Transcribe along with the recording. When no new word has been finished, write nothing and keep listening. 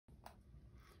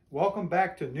Welcome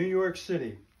back to New York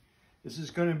City. This is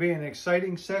going to be an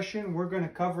exciting session. We're going to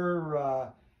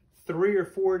cover 3 or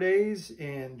 4 days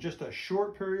in just a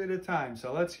short period of time.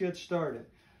 So let's get started.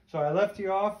 So I left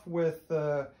you off with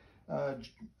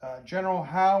General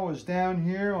Howe was down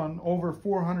here on over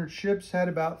 400 ships, had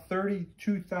about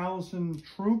 32,000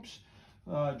 troops.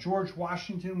 George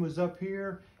Washington was up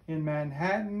here in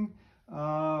Manhattan,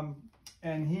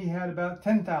 and he had about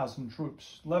 10,000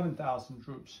 troops, 11,000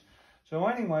 troops. So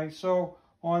anyway, so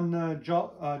on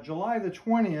July the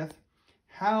 20th,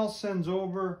 Howe sends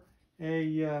over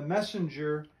a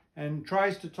messenger and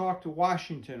tries to talk to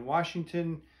Washington.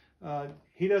 Washington,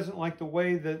 he doesn't like the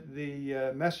way that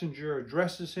the messenger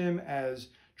addresses him as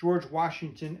George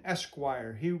Washington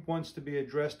Esquire. He wants to be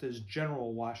addressed as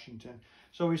General Washington.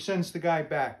 So he sends the guy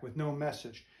back with no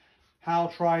message. Howe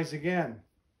tries again.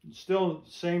 Still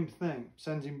same thing.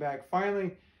 Sends him back.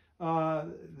 Finally,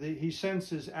 he sends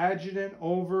his adjutant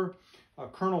over,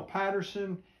 Colonel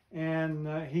Patterson, and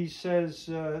he says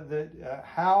that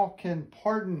Howe can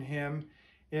pardon him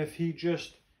if he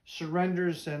just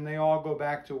surrenders and they all go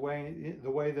back to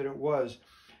the way that it was.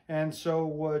 And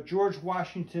so George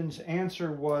Washington's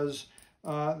answer was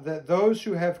that those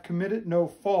who have committed no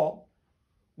fault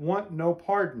want no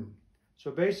pardon.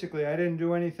 So basically, I didn't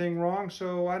do anything wrong,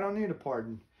 so I don't need a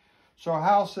pardon. So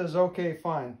Howe says, okay,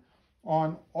 fine.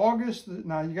 On August,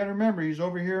 now you got to remember, he's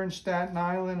over here in Staten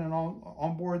Island and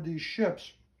on board these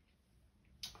ships.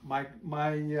 My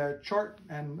chart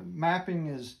and mapping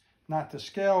is not to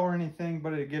scale or anything,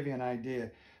 but it'll give you an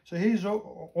idea. So he's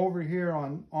over here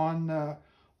on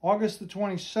August the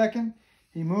 22nd.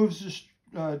 He moves his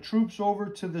troops over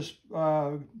to this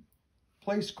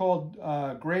place called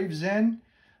Gravesend.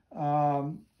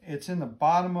 It's in the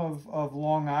bottom of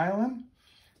Long Island,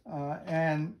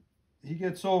 and he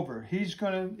gets over. He's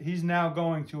now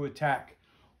going to attack.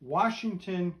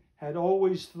 Washington had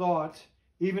always thought,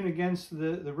 even against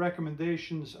the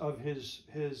recommendations of his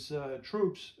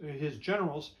troops, his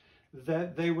generals,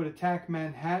 that they would attack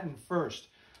Manhattan first.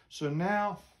 So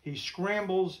now he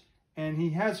scrambles, and he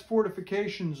has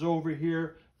fortifications over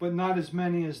here, but not as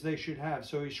many as they should have.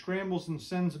 So he scrambles and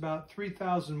sends about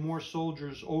 3,000 more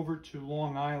soldiers over to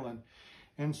Long Island.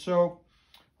 And so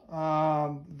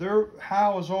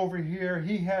Howe is over here.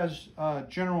 He has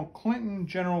General Clinton,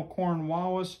 General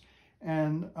Cornwallis,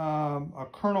 and a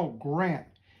Colonel Grant.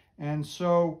 And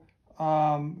so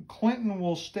Clinton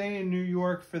will stay in New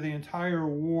York for the entire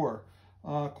war.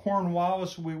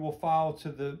 Cornwallis we will follow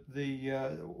to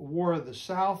the War of the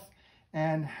South,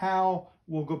 and Howe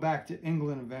will go back to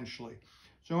England eventually.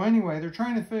 So anyway, they're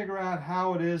trying to figure out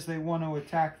how it is they want to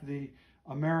attack the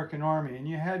American army. And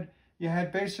you had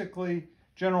basically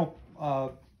General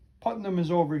Putnam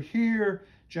is over here,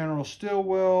 General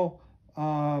Stilwell,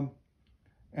 or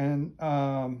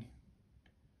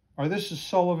this is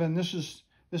Sullivan, this is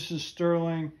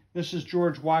Sterling, this is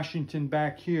George Washington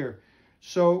back here.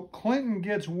 So Clinton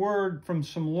gets word from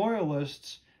some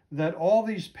loyalists that all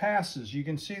these passes, you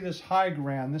can see this high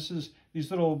ground, these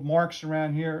little marks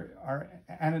around here are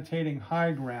annotating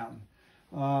high ground.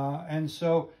 And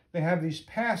so they have these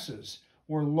passes,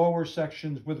 or lower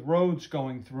sections with roads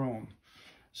going through them.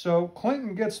 So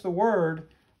Clinton gets the word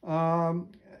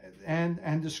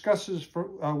and discusses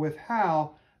with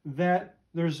Howe that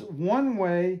there's one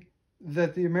way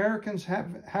that the Americans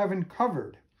haven't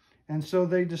covered. And so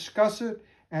they discuss it,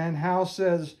 and Howe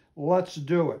says, let's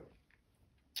do it.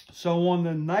 So on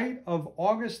the night of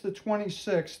August the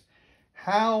 26th,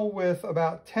 Howe, with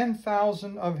about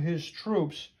 10,000 of his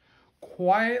troops,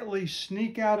 quietly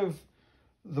sneak out of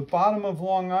the bottom of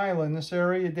Long Island, this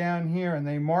area down here, and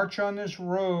they march on this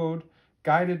road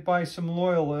guided by some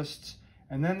loyalists,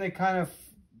 and then they kind of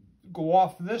go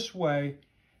off this way.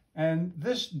 And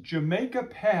this Jamaica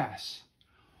Pass,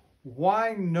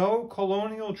 why no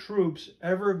colonial troops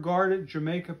ever guarded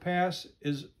Jamaica Pass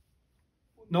is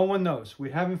no one knows.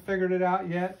 We haven't figured it out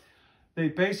yet. They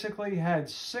basically had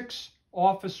 6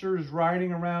 officers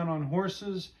riding around on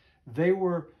horses.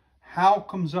 Howe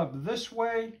comes up this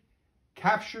way,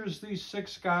 captures these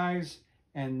 6 guys,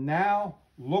 and now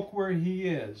look where he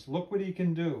is. Look what he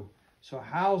can do. So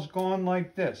Howe's gone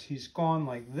like this. He's gone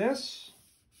like this.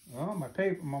 Oh,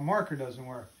 my marker doesn't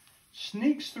work.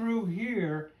 Sneaks through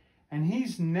here, and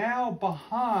he's now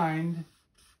behind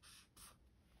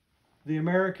the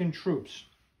American troops.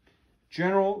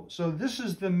 So this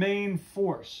is the main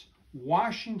force.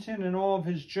 Washington and all of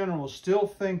his generals still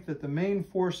think that the main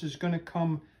force is going to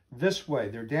come this way.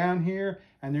 They're down here,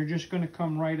 and they're just going to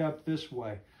come right up this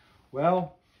way.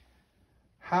 Well,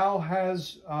 Howe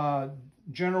has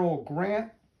General Grant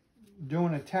do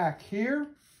an attack here.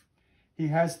 he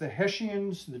has the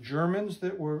Hessians, the Germans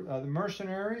that were the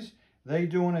mercenaries. They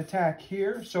do an attack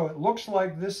here. So it looks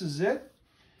like this is it.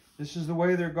 This is the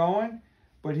way they're going.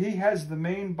 But he has the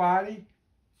main body,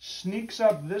 sneaks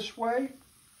up this way,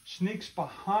 sneaks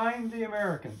behind the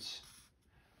Americans.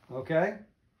 Okay?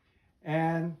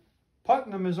 And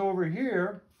Putnam is over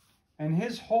here, and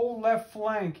his whole left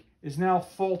flank is now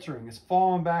faltering. It's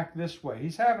falling back this way.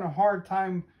 He's having a hard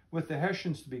time with the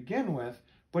Hessians to begin with,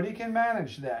 but he can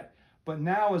manage that. But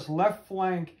now his left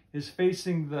flank is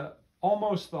facing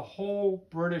almost the whole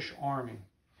British army.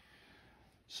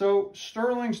 So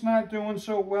Sterling's not doing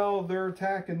so well. They're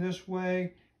attacking this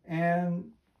way. And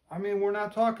I mean, we're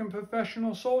not talking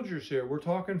professional soldiers here. We're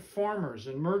talking farmers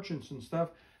and merchants and stuff.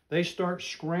 They start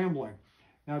scrambling.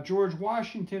 Now, George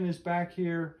Washington is back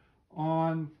here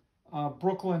on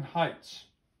Brooklyn Heights.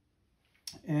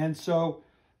 And so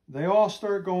they all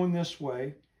start going this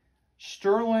way.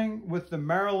 Sterling with the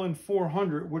Maryland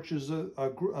 400, which is the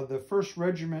 1st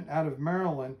Regiment out of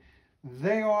Maryland,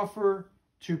 they offer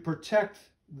to protect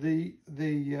the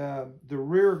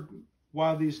rear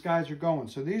while these guys are going.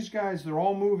 So these guys, they're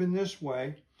all moving this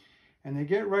way, and they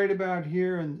get right about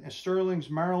here, and Sterling's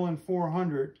Maryland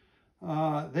 400,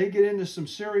 they get into some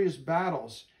serious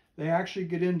battles. They actually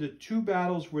get into 2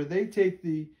 battles where they take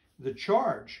the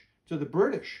charge to the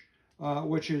British,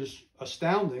 which is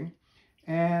astounding.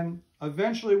 And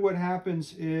eventually what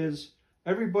happens is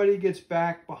everybody gets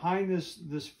back behind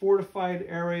this fortified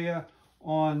area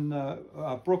on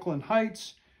Brooklyn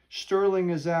Heights. Sterling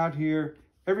is out here.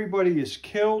 Everybody is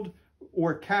killed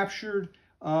or captured.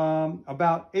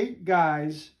 About 8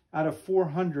 guys out of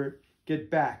 400 get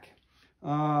back.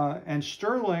 And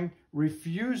Sterling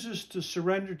refuses to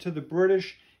surrender to the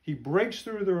British. He breaks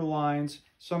through their lines,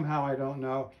 somehow I don't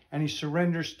know, and he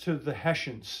surrenders to the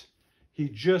Hessians. He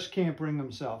just can't bring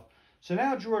himself. So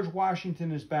now George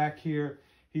Washington is back here.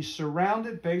 He's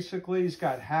surrounded, basically. He's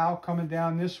got Howe coming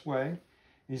down this way.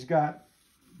 He's got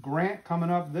Grant coming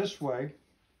up this way.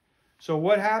 So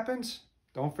what happens?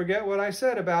 Don't forget what I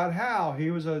said about Howe.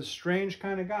 He was a strange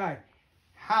kind of guy.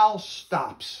 Howe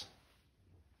stops.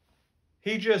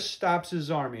 He just stops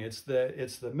his army. It's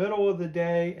the middle of the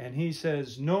day, and he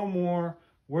says, no more.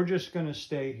 We're just going to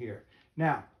stay here.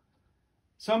 Now,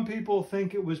 some people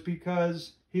think it was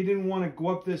because he didn't want to go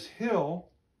up this hill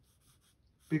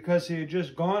because he had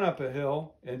just gone up a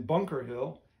hill in Bunker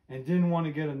Hill and didn't want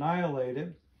to get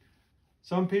annihilated.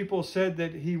 Some people said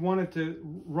that he wanted to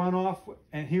run off,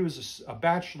 and he was a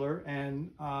bachelor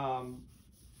and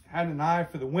had an eye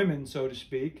for the women, so to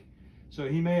speak. So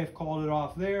he may have called it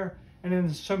off there. And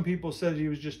then some people said he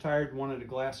was just tired and wanted a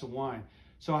glass of wine.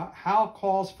 So Howe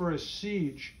calls for a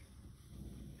siege.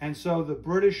 And so the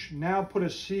British now put a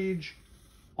siege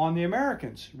on the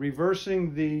Americans,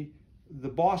 reversing the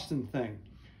Boston thing.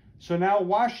 So now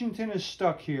Washington is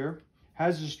stuck here,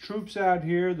 has his troops out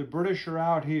here, the British are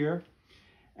out here,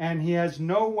 and he has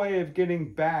no way of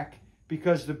getting back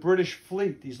because the British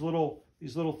fleet, these little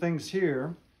things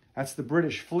here, that's the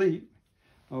British fleet,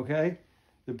 okay?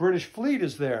 The British fleet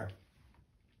is there.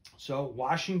 So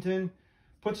Washington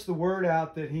puts the word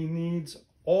out that he needs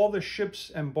all the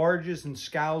ships and barges and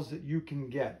scows that you can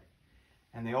get.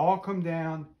 And they all come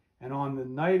down, and on the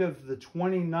night of the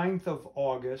 29th of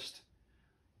August,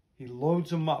 he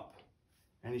loads them up.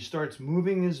 And he starts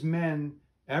moving his men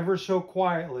ever so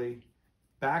quietly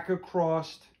back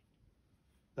across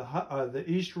the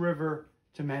East River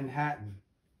to Manhattan.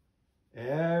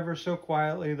 Ever so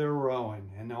quietly they're rowing,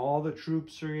 and all the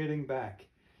troops are getting back.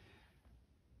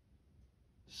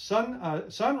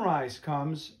 Sunrise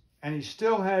comes, and he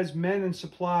still has men and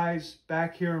supplies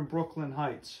back here in Brooklyn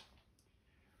Heights.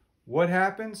 What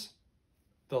happens?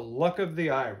 The luck of the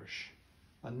Irish.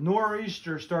 A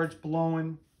nor'easter starts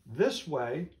blowing this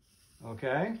way,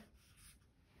 okay?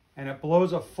 And it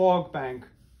blows a fog bank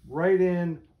right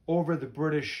in over the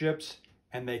British ships,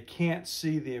 and they can't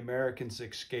see the Americans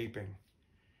escaping.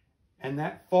 And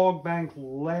that fog bank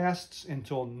lasts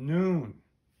until noon.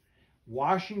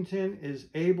 Washington is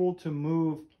able to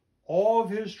move all of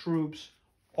his troops,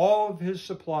 all of his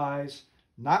supplies,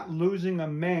 not losing a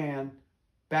man,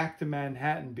 back to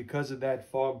Manhattan because of that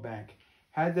fog bank.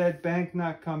 Had that bank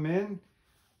not come in,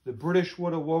 the British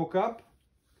would have woke up.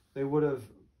 They would have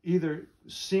either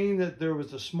seen that there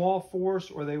was a small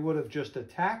force, or they would have just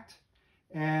attacked,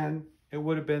 and it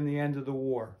would have been the end of the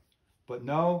war. But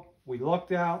no, we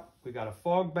lucked out. We got a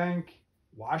fog bank.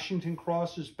 Washington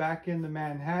crosses back into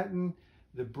Manhattan.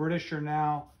 The British are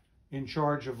now in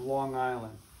charge of Long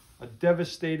Island. A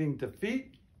devastating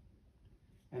defeat,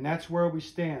 and that's where we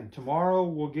stand. Tomorrow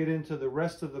we'll get into the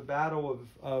rest of the Battle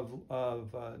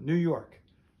of New York.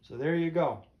 So there you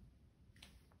go.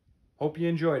 Hope you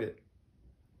enjoyed it.